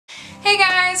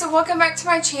guys, welcome back to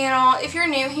my channel. If you're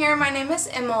new here, my name is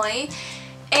Emily,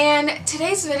 and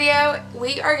today's video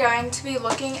we are going to be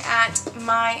looking at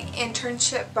my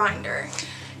internship binder.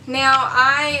 Now,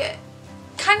 I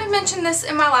kind of mentioned this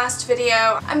in my last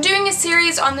video. I'm doing a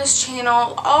series on this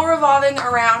channel all revolving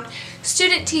around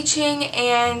student teaching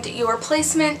and your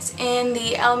placements in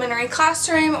the elementary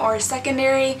classroom or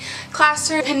secondary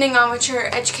classroom, depending on what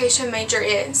your education major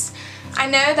is. I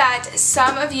know that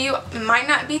some of you might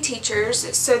not be teachers,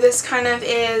 so this kind of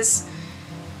is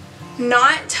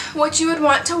not what you would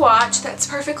want to watch. That's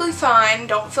perfectly fine.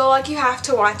 Don't feel like you have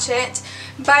to watch it.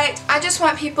 But I just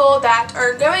want people that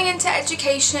are going into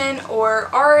education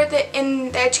or are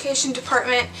in the education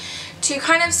department to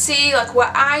kind of see like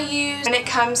what I use when it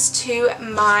comes to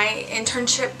my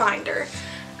internship binder.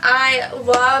 I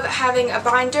love having a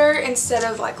binder instead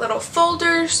of like little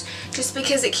folders just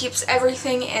because it keeps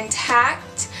everything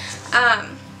intact.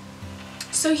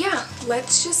 So yeah,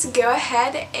 let's just go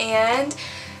ahead and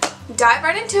dive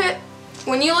right into it.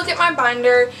 When you look at my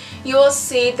binder, you will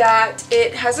see that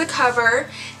it has a cover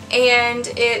and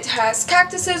it has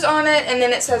cactuses on it, and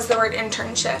then it says the word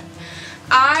internship.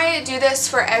 I do this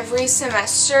for every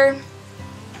semester.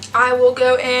 I will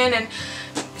go in and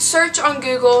search on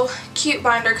Google cute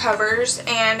binder covers,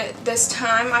 and this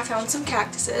time I found some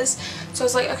cactuses, so I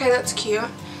was like, okay, that's cute.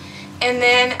 And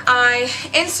then I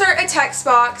insert a text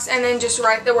box and then just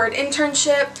write the word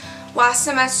internship. Last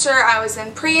semester I was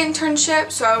in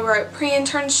pre-internship, so I wrote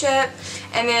pre-internship,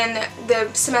 and then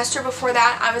the semester before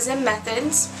that I was in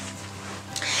methods.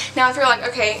 Now if you're like,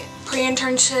 okay,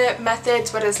 pre-internship,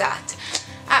 methods, what is that?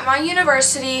 At my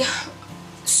university,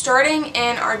 starting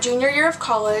in our junior year of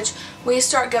college, we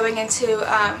start going into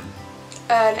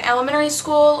an elementary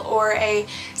school or a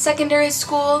secondary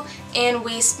school, and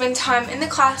we spend time in the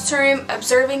classroom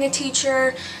observing a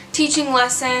teacher, teaching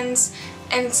lessons,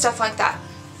 and stuff like that.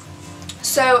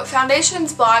 So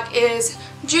foundations block is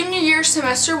junior year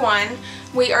semester 1.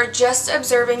 We are just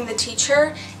observing the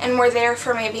teacher, and we're there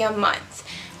for maybe a month.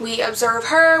 We observe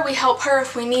her, we help her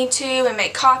if we need to, and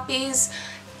make copies,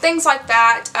 things like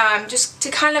that, just to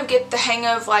kind of get the hang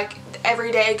of like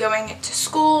every day going to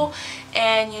school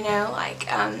and, you know, like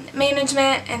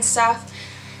management and stuff.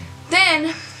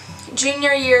 Then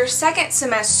junior year second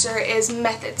semester is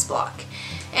methods block,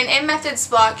 and in methods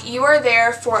block you are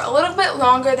there for a little bit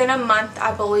longer than a month,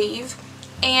 I believe,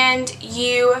 and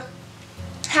you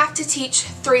have to teach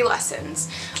 3 lessons.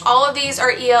 All of these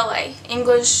are ELA,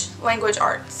 English Language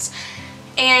Arts,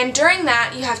 and during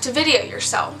that you have to video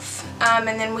yourself, and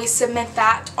then we submit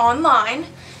that online.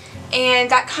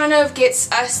 And that kind of gets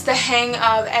us the hang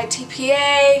of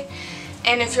EdTPA,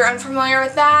 and if you're unfamiliar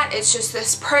with that, it's just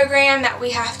this program that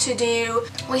we have to do.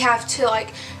 We have to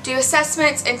like do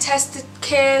assessments and test the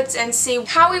kids and see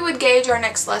how we would gauge our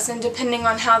next lesson depending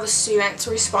on how the students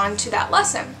respond to that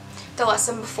lesson, the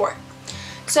lesson before.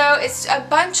 So it's a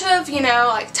bunch of, you know,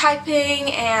 like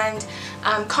typing and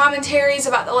commentaries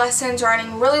about the lessons,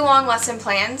 writing really long lesson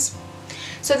plans.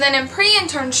 So then in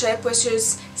pre-internship, which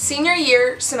is senior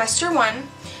year, semester 1,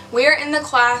 we are in the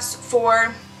class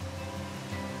for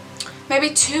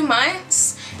maybe 2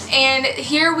 months, and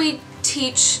here we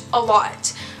teach a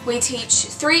lot. We teach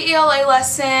 3 ELA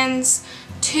lessons,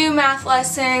 2 math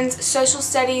lessons, social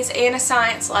studies, and a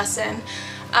science lesson.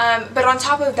 But on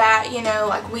top of that, you know,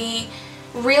 like we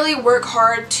really work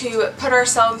hard to put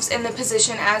ourselves in the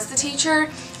position as the teacher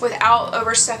without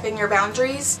overstepping your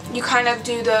boundaries. You kind of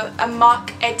do a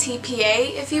mock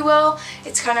EdTPA, if you will.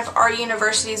 It's kind of our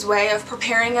university's way of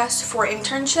preparing us for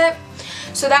internship.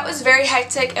 So that was very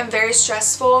hectic and very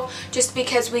stressful just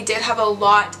because we did have a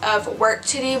lot of work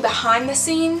to do behind the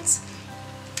scenes,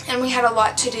 and we had a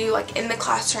lot to do like in the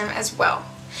classroom as well.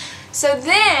 So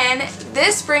then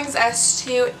this brings us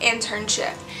to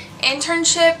internship.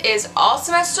 Internship is all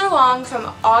semester long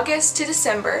from August to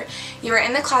December. You are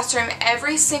in the classroom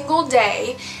every single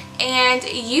day, and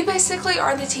you basically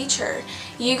are the teacher.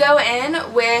 You go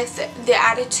in with the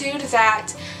attitude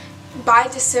that by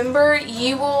December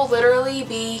you will literally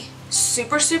be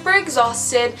super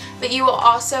exhausted, but you will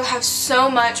also have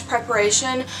so much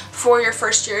preparation for your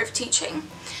first year of teaching.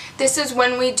 This is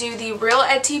when we do the real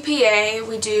EdTPA.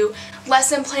 We do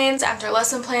lesson plans after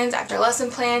lesson plans after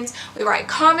lesson plans. We write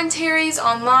commentaries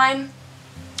online.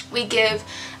 We give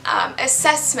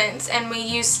assessments, and we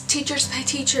use teachers pay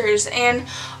teachers and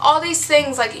all these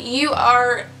things. Like, you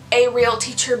are a real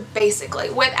teacher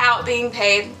basically without being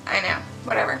paid. I know,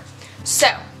 whatever. So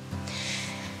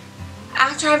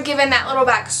after I've given that little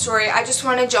backstory, I just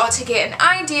wanted y'all to get an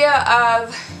idea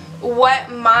of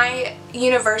what my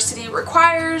university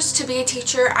requires to be a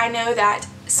teacher. I know that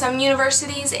some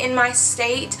universities in my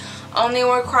state only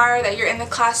require that you're in the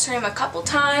classroom a couple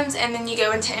times and then you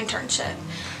go into internship.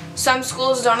 Some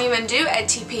schools don't even do a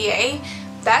TPA.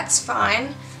 That's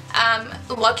fine.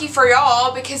 Lucky for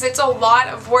y'all, because it's a lot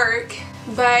of work,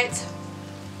 but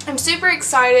I'm super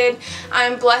excited.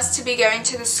 I'm blessed to be going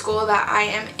to the school that I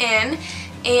am in,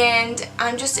 and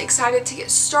I'm just excited to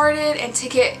get started and to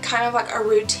get kind of like a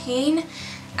routine.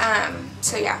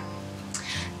 So yeah,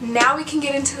 now we can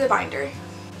get into the binder.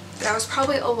 That was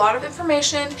probably a lot of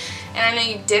information, and I know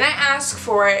you didn't ask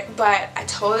for it, but I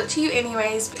told it to you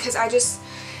anyways, because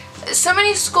so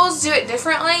many schools do it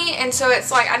differently, and so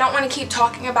it's like I don't want to keep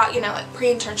talking about, you know, like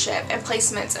pre-internship and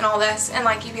placements and all this, and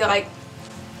like you'd be like,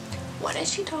 what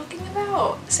is she talking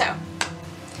about? So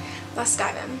let's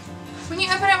dive in. When you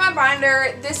open up my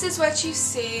binder, this is what you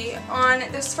see on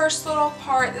this first little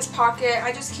part, this pocket.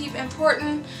 I just keep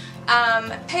important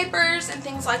papers and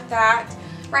things like that.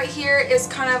 Right here is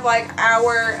kind of like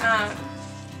our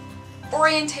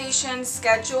orientation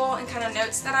schedule and kind of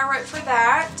notes that I wrote for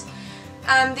that.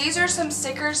 These are some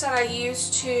stickers that I use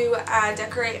to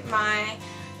decorate my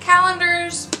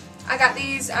calendars. I got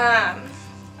these,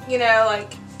 you know,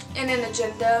 like in an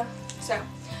agenda. So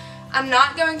I'm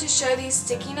not going to show these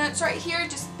sticky notes right here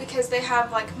just because they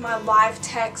have like my live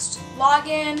text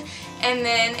login and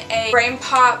then a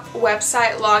BrainPop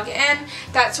website login.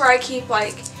 That's where I keep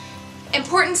like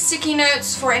important sticky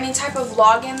notes for any type of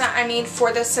login that I need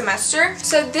for the semester.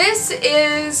 So this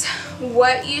is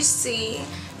what you see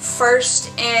first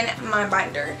in my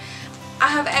binder. I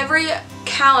have every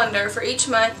calendar for each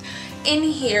month in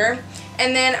here,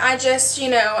 and then I just, you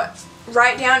know,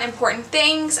 write down important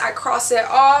things. I cross it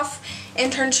off.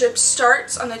 Internship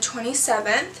starts on the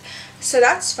 27th, so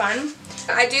that's fun.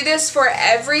 I do this for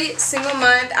every single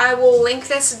month. I will link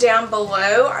this down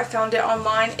below. I found it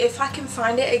online if I can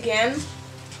find it again.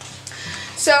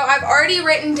 So I've already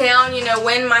written down, you know,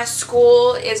 when my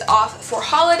school is off for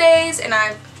holidays, and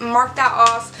I marked that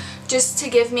off just to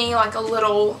give me like a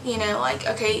little, you know, like,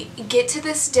 okay, get to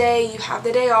this day, you have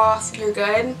the day off, you're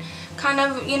good kind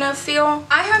of, you know, feel.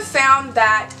 I have found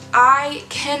that I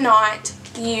cannot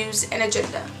use an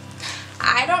agenda.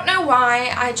 I don't know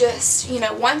why. I just, you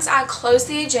know, once I close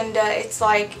the agenda, it's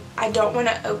like I don't want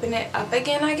to open it up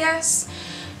again, I guess.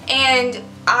 And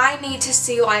I need to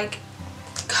see like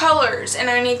colors, and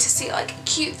I need to see like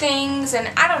cute things, and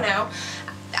I don't know.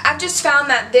 I've just found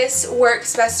that this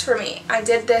works best for me. I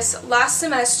did this last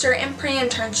semester in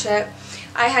pre-internship.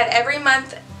 I had every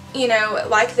month, you know,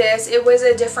 like this. It was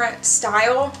a different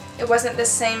style. It wasn't the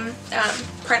same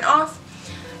print off,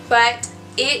 but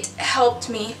it helped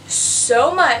me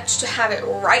so much to have it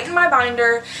right in my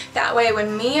binder. That way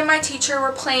when me and my teacher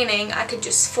were planning, I could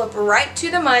just flip right to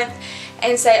the month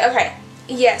and say, okay,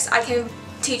 yes, I can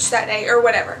teach that day or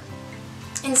whatever.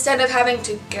 Instead of having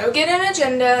to go get an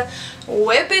agenda,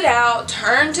 whip it out,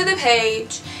 turn to the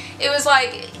page. It was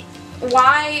like,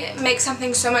 why make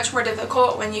something so much more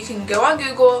difficult when you can go on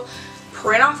Google,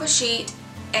 print off a sheet,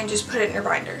 and just put it in your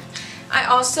binder. I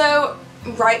also,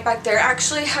 right back there,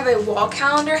 actually have a wall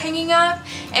calendar hanging up,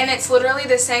 and it's literally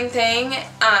the same thing.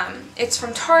 It's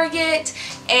from Target,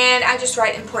 and I just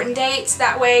write important dates.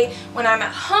 That way, when I'm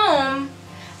at home,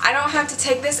 I don't have to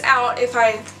take this out if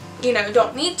I, you know,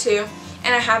 don't need to,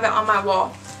 and I have it on my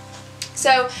wall.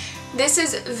 So this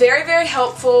is very, very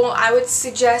helpful. I would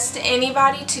suggest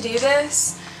anybody to do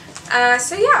this.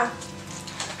 So yeah.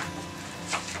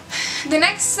 The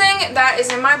next thing that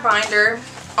is in my binder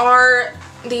are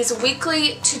these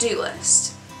weekly to-do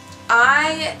lists.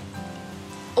 I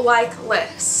like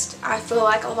lists. I feel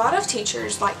like a lot of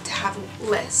teachers like to have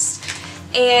lists.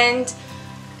 And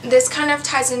this kind of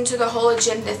ties into the whole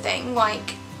agenda thing.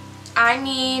 Like, I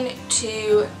need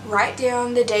to write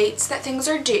down the dates that things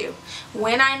are due,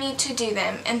 when I need to do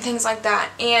them, and things like that.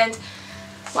 And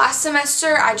last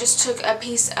semester I just took a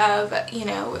piece of, you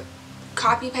know,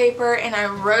 copy paper and I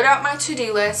wrote out my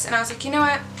to-do list, and I was like, you know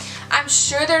what, I'm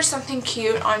sure there's something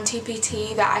cute on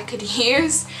TPT that I could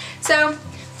use. So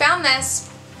found this.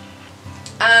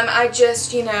 I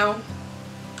just, you know,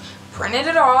 printed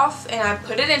it off and I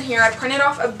put it in here. I printed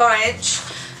off a bunch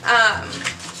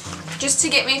just to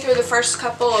get me through the first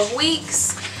couple of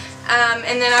weeks,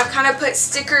 and then I've kind of put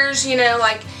stickers, you know,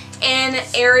 like in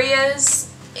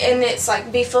areas, and it's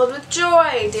like be filled with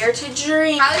joy, dare to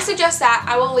dream. I highly suggest that.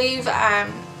 I will leave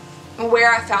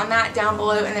where I found that down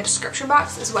below in the description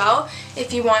box as well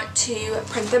if you want to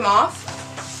print them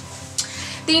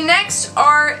off. The next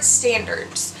are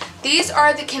standards. These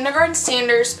are the kindergarten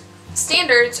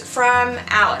standards from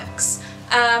Alex.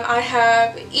 I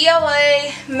have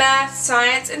ELA, math,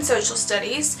 science, and social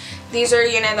studies. These are,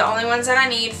 you know, the only ones that I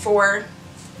need for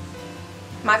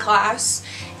my class,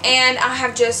 and I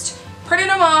have just printed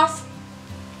them off,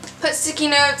 put sticky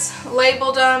notes,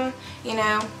 labeled them, you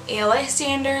know, ELA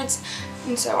standards,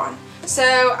 and so on. So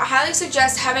I highly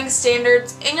suggest having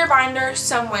standards in your binder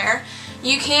somewhere.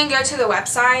 You can go to the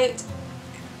website.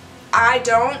 I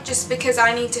don't, just because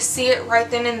I need to see it right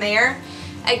then and there.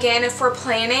 Again, if we're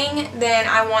planning, then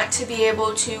I want to be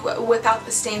able to whip out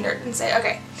the standard and say,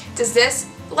 okay, does this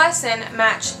lesson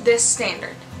match this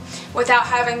standard? Without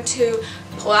having to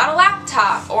pull out a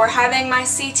laptop or having my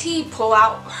CT pull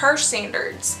out her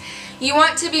standards. You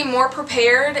want to be more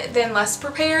prepared than less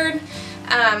prepared,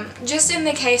 just in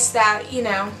the case that, you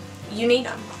know, you need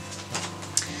them.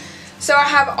 So I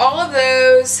have all of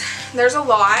those. There's a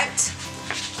lot.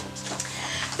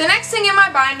 The next thing in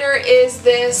my binder is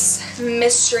this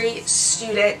mystery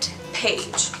student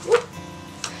page.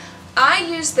 I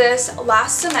used this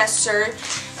last semester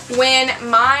when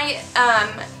my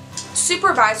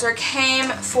supervisor came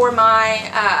for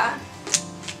my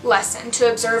lesson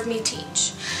to observe me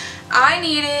teach. I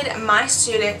needed my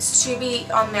students to be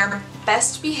on their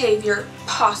best behavior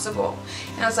possible.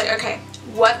 And I was like, okay,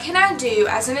 what can I do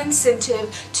as an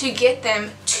incentive to get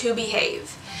them to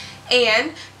behave?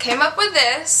 And came up with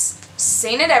this,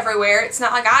 seen it everywhere. It's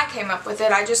not like I came up with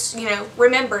it, I just, you know,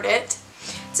 remembered it.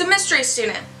 It's a mystery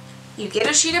student. You get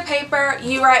a sheet of paper,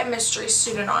 you write mystery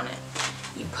student on it.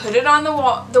 You put it on the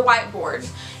wall, the whiteboard.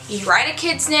 You write a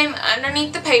kid's name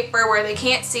underneath the paper where they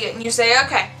can't see it, and you say,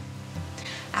 okay,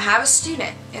 I have a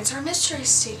student. It's our mystery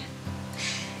student.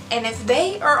 And if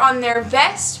they are on their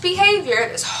best behavior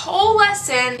this whole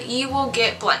lesson, you will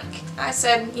get blank. I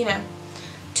said, you know,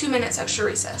 2 minutes extra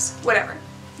recess, whatever.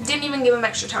 Didn't even give them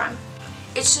extra time.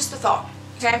 It's just a thought,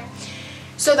 okay?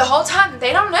 So the whole time,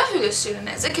 they don't know who the student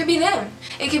is. It could be them.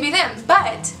 It could be them.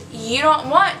 But you don't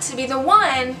want to be the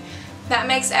one that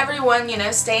makes everyone, you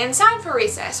know, stay inside for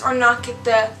recess or not get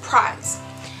the prize.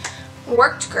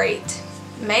 Worked great.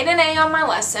 Made an A on my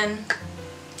lesson.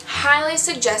 Highly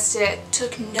suggest it.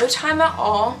 Took no time at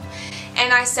all.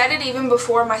 And I said it even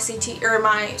before my CT or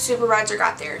my supervisor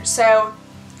got there. So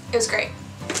it was great.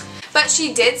 But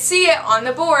she did see it on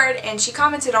the board and she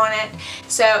commented on it.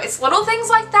 So it's little things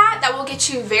like that that will get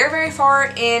you very, very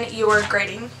far in your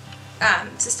grading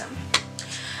system.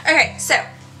 Okay, so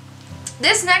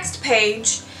this next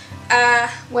page,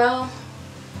 well,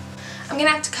 I'm going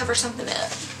to have to cover something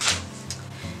up.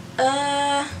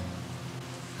 I'm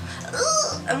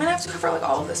going to have to cover like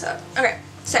all of this up. Okay,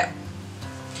 so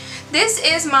this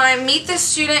is my Meet the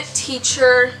Student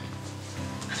Teacher.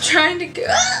 I'm trying to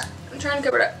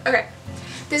cover it up. Okay.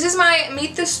 This is my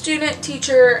Meet the Student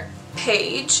Teacher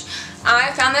page.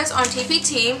 I found this on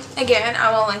TPT. Again,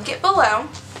 I will link it below.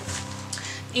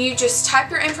 You just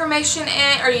type your information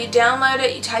in, or you download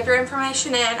it, you type your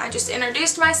information in. I just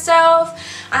introduced myself.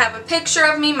 I have a picture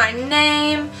of me, my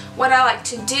name, what I like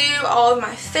to do, all of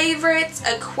my favorites,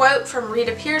 a quote from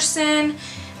Rita Pearson,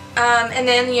 and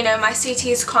then, you know, my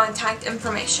CT's contact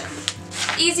information.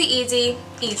 Easy, easy,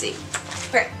 easy.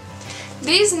 Okay.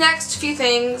 These next few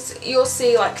things, you'll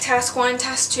see like task 1,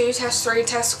 task 2, task 3,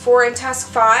 task 4, and task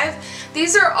 5.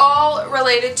 These are all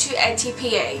related to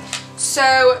EdTPA.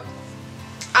 So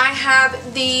I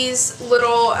have these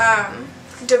little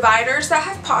dividers that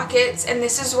have pockets, and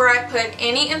this is where I put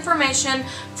any information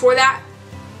for that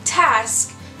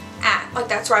task at. Like,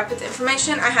 that's where I put the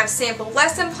information. I have sample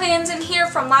lesson plans in here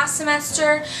from last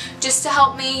semester just to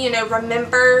help me, you know,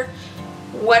 remember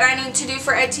what I need to do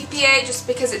for EdTPA, just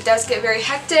because it does get very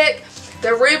hectic.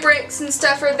 The rubrics and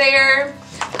stuff are there.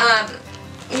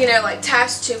 You know, like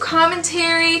task 2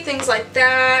 commentary, things like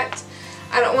that.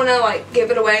 I don't want to like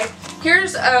give it away.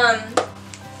 Here's a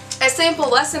sample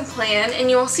lesson plan, and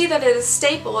you'll see that it is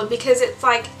stapled because it's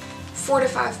like 4 to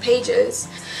 5 pages.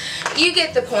 You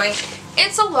get the point.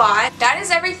 It's a lot. That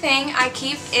is everything I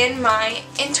keep in my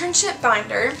internship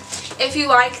binder. If you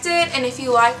liked it, and if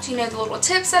you liked, you know, the little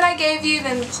tips that I gave you,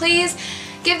 then please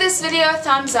give this video a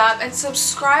thumbs up and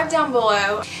subscribe down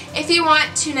below. If you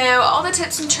want to know all the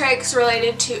tips and tricks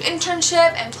related to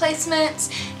internship and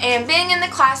placements and being in the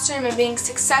classroom and being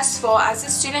successful as a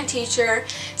student teacher,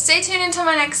 stay tuned until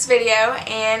my next video,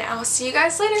 and I'll see you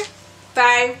guys later.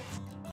 Bye!